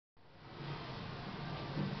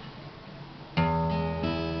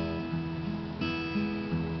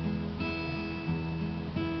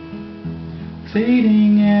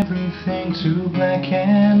Fading everything to black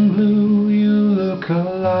and blue. You look a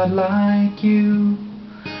lot like you.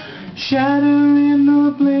 Shatter in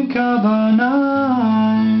the blink of an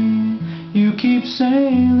eye. You keep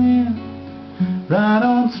sailing right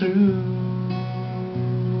on through.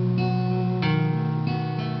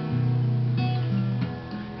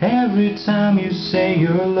 Every time you say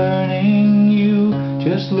you're learning, you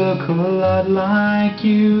just look a lot like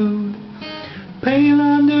you. Pale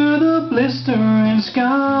under the blistering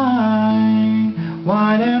sky,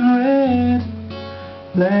 white and red,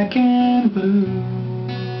 black and blue.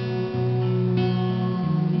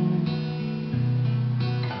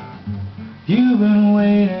 You've been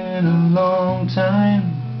waiting a long time.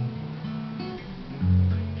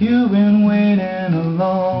 You've been waiting a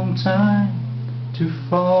long time to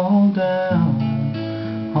fall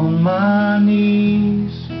down on my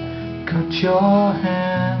knees. Cut your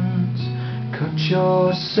hands, cut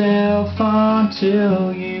yourself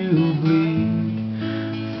until you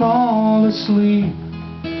bleed. Fall asleep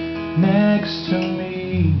next to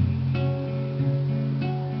me.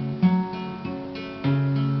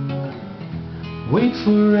 Wait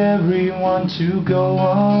for everyone to go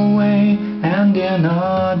away, and in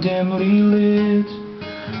a dimly lit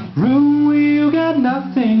room where you got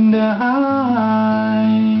nothing to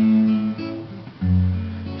hide,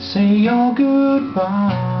 say your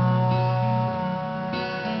goodbye.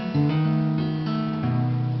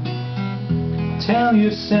 Tell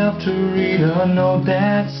yourself to read a note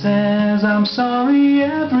that says, I'm sorry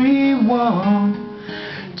everyone,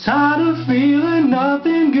 tired of feeling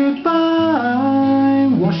nothing, goodbye.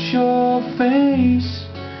 Wash your face,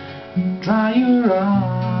 dry your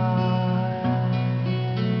eyes.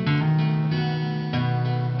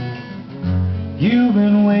 You've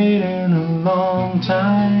been waiting a long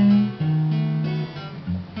time.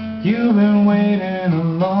 You've been waiting a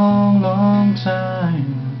long, long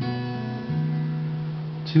time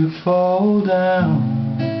to fall down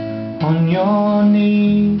on your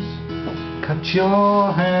knees. Cut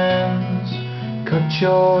your hands, cut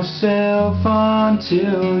yourself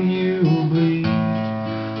until you bleed.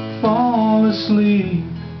 Fall asleep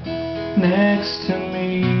next to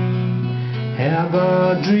me. Have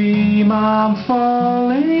a dream I'm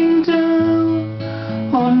falling down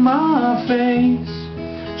on my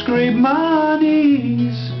face. Scrape my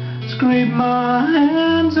knees, scrape my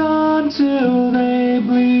hands until they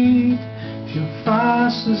bleed. If you're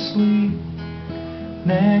fast asleep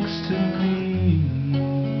next to me,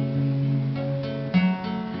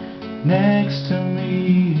 next to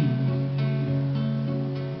me.